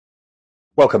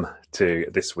Welcome to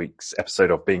this week's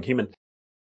episode of Being Human.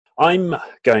 I'm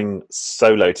going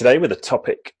solo today with a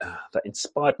topic that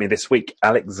inspired me this week,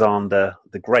 Alexander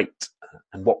the Great,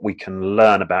 and what we can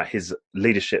learn about his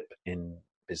leadership in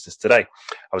business today.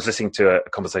 I was listening to a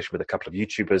conversation with a couple of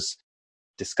YouTubers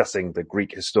discussing the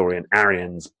Greek historian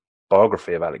Arrian's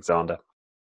biography of Alexander.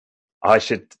 I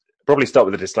should probably start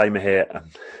with a disclaimer here.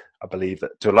 I believe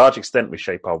that to a large extent we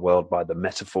shape our world by the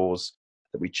metaphors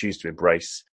that we choose to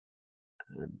embrace.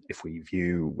 If we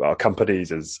view our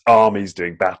companies as armies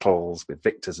doing battles with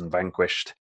victors and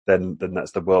vanquished, then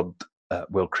that's the world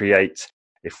we'll create.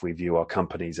 If we view our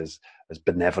companies as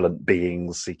benevolent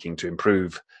beings seeking to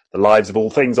improve the lives of all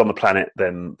things on the planet,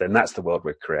 then that's the world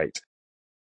we'll create.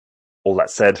 All that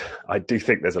said, I do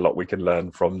think there's a lot we can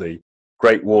learn from the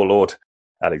great warlord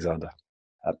Alexander.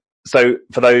 So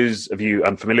for those of you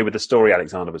unfamiliar with the story,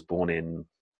 Alexander was born in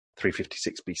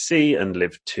 356 BC and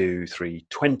lived to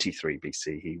 323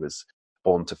 BC. He was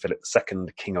born to Philip II,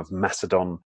 king of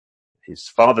Macedon. His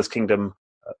father's kingdom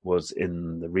was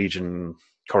in the region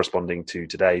corresponding to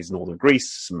today's northern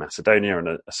Greece, Macedonia, and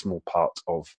a small part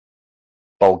of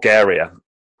Bulgaria.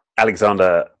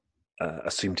 Alexander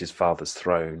assumed his father's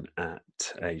throne at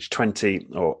age 20,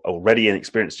 or already an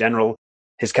experienced general.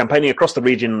 His campaigning across the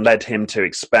region led him to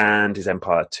expand his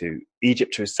empire to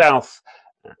Egypt to his south,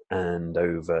 and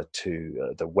over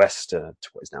to the west, to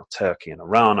what is now Turkey and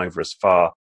Iran, over as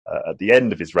far at the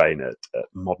end of his reign at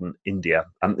modern India.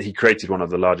 And he created one of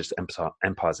the largest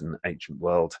empires in the ancient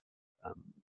world.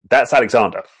 That's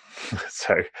Alexander.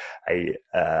 So,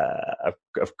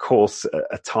 of course,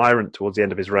 a tyrant towards the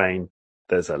end of his reign.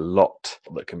 There's a lot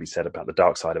that can be said about the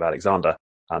dark side of Alexander.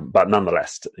 But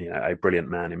nonetheless, a brilliant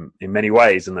man in many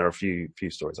ways. And there are a few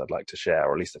stories I'd like to share,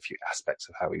 or at least a few aspects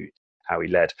of how he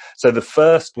led. So the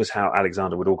first was how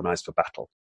Alexander would organize for battle.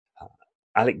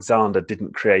 Alexander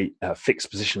didn't create fixed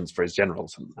positions for his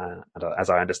generals. And as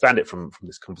I understand it from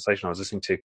this conversation I was listening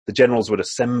to, the generals would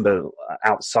assemble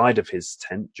outside of his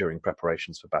tent during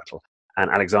preparations for battle. And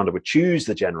Alexander would choose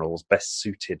the generals best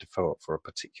suited for a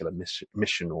particular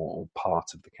mission or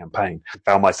part of the campaign. I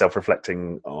found myself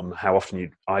reflecting on how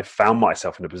often I found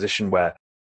myself in a position where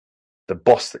the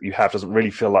boss that you have doesn't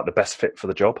really feel like the best fit for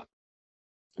the job.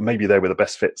 Maybe they were the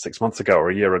best fit 6 months ago or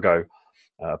a year ago,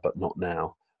 but not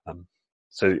now.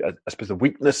 So I suppose the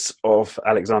weakness of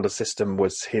Alexander's system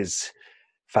was his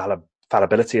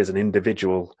fallibility as an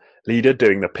individual leader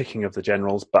doing the picking of the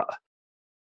generals, but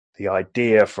the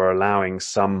idea for allowing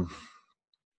some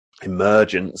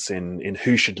emergence in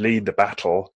who should lead the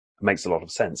battle makes a lot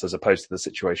of sense, as opposed to the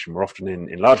situation we're often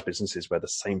in large businesses where the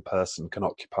same person can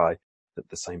occupy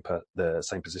the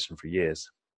same position for years.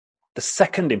 The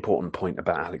second important point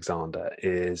about Alexander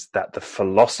is that the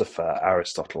philosopher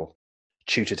Aristotle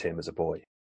tutored him as a boy.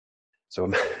 So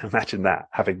imagine that,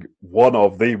 having one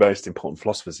of the most important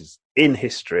philosophers in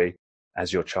history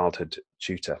as your childhood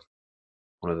tutor.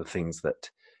 One of the things that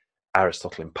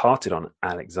Aristotle imparted on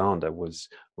Alexander was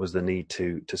the need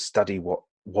to study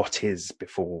what is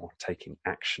before taking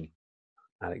action.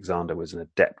 Alexander was an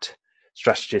adept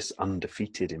strategist,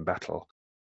 undefeated in battle.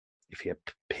 If he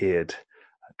appeared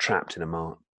trapped in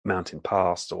a mountain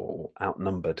pass or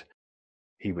outnumbered,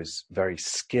 he was very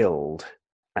skilled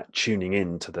at tuning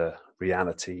in to the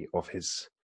reality of his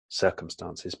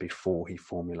circumstances before he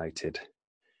formulated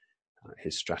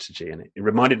his strategy. And it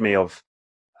reminded me of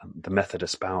the method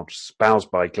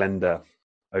espoused by Glenda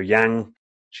Ouyang.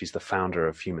 She's the founder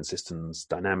of Human Systems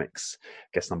Dynamics,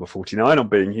 guest number 49 on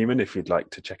Being Human, if you'd like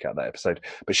to check out that episode.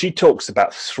 But she talks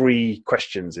about 3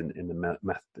 questions in the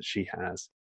method that she has.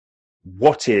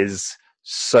 What is,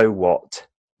 so what,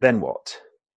 then what?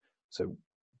 So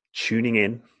tuning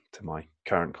in to my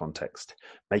current context,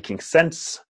 making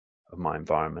sense of my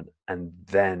environment, and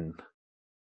then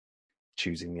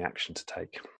choosing the action to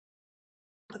take.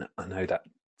 And I know that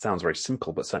sounds very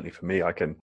simple, but certainly for me, I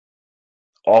can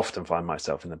often find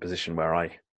myself in a position where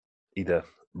I either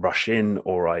rush in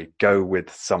or I go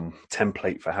with some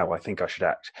template for how I think I should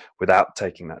act without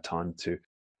taking that time to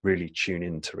really tune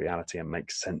into reality and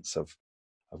make sense of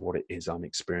what it is I'm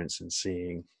experiencing and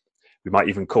seeing. We might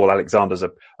even call Alexander's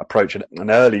approach an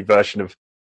early version of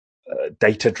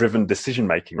data-driven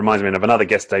decision-making. Reminds me of another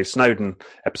guest, Dave Snowden,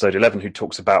 episode 11, who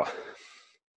talks about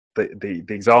the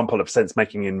example of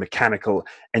sense-making in mechanical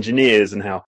engineers and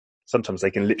how sometimes they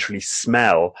can literally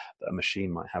smell that a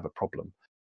machine might have a problem.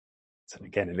 So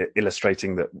again,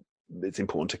 illustrating that it's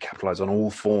important to capitalize on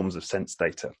all forms of sense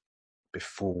data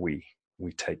before we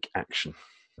take action.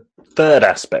 Third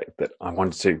aspect that I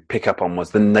wanted to pick up on was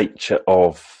the nature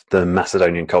of the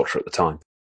Macedonian culture at the time.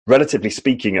 Relatively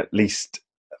speaking, at least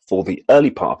for the early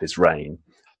part of his reign,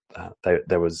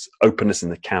 There was openness in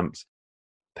the camps.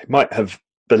 They might have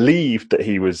believed that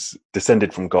he was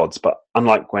descended from gods, but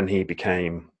unlike when he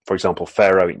became, for example,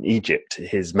 Pharaoh in Egypt,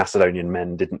 his Macedonian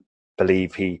men didn't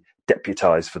believe he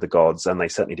deputized for the gods, and they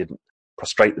certainly didn't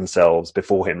prostrate themselves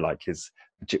before him like his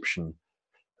Egyptian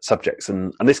subjects.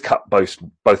 And this cut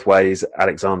both ways.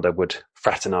 Alexander would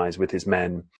fraternize with his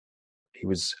men. He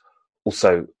was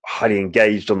also highly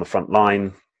engaged on the front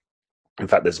line. In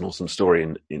fact, there's an awesome story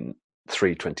in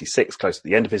 326, close to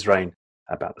the end of his reign,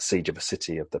 about the siege of a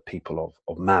city of the people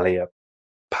of Mali, a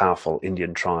powerful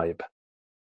Indian tribe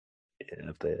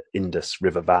of the Indus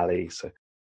River Valley. So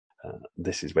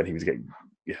this is when he was getting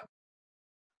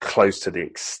close to the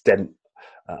extent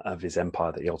of his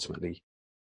empire that he ultimately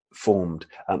formed.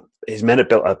 His men had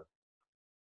built a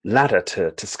ladder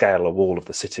to scale a wall of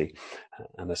the city.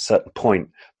 And at a certain point,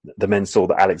 the men saw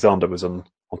that Alexander was on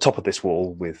top of this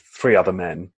wall with 3 other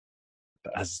men.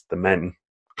 But as the men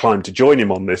climbed to join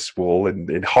him on this wall,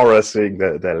 in horror, seeing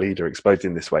their leader exposed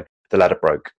in this way, the ladder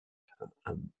broke.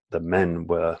 And the men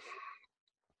were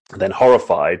then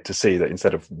horrified to see that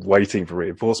instead of waiting for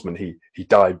reinforcement, he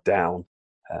dived down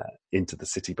into the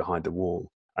city behind the wall.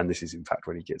 And this is, in fact,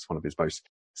 when he gets one of his most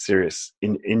serious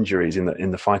injuries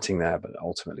in the fighting there, but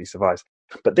ultimately survives.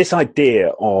 But this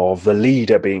idea of the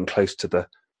leader being close to the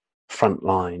front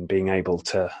line, being able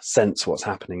to sense what's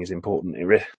happening, is important.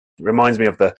 It reminds me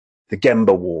of the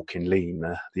Gemba walk in Lean,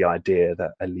 the idea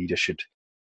that a leader should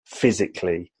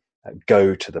physically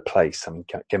go to the place. I mean,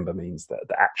 Gemba means the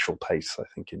actual place, I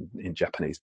think, in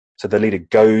Japanese. So the leader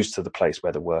goes to the place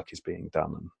where the work is being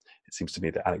done. And it seems to me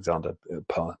that Alexander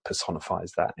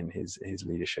personifies that in his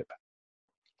leadership.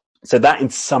 So that, in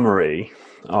summary,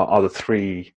 are the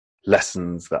 3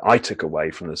 lessons that I took away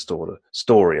from the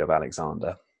story of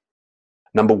Alexander.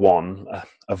 Number 1,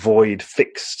 avoid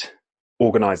fixed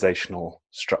organizational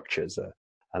structures.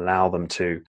 Allow them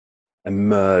to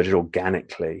emerge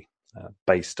organically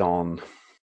based on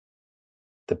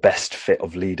the best fit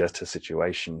of leader to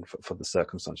situation for the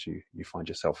circumstance you find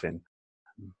yourself in.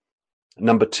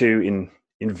 Number 2,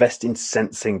 invest in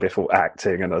sensing before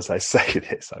acting. And as I say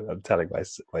this, I'm telling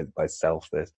myself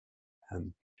this.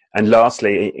 And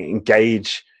lastly,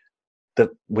 engage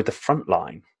with the front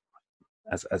line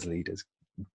as leaders.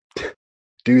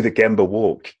 Do the Gemba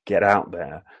walk, get out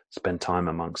there, spend time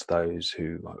amongst those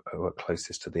who are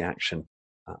closest to the action,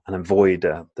 and avoid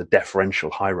the deferential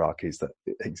hierarchies that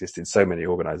exist in so many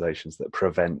organizations that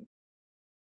prevent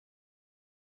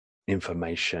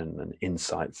information and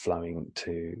insight flowing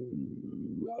to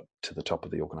the top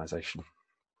of the organization.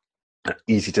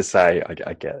 Easy to say,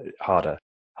 I get it, harder,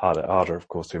 of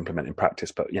course, to implement in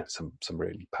practice, but some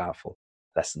really powerful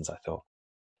lessons, I thought.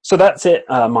 So that's it,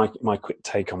 my quick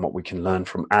take on what we can learn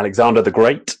from Alexander the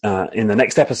Great. In the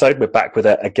next episode, we're back with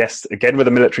a guest, again with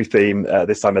a military theme,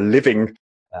 this time a living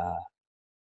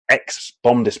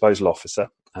ex-bomb disposal officer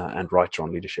and writer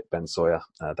on leadership, Ben Sawyer.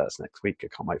 That's next week. I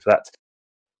can't wait for that.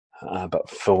 But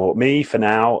for me, for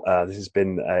now, this has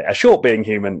been a short Being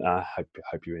Human.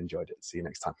 Hope you enjoyed it. See you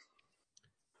next time.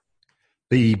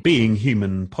 The Being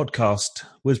Human podcast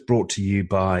was brought to you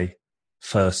by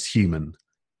First Human.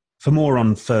 For more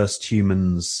on First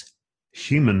Human's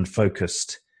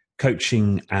human-focused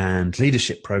coaching and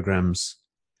leadership programs,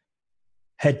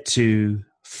 head to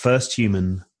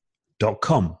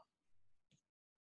firsthuman.com.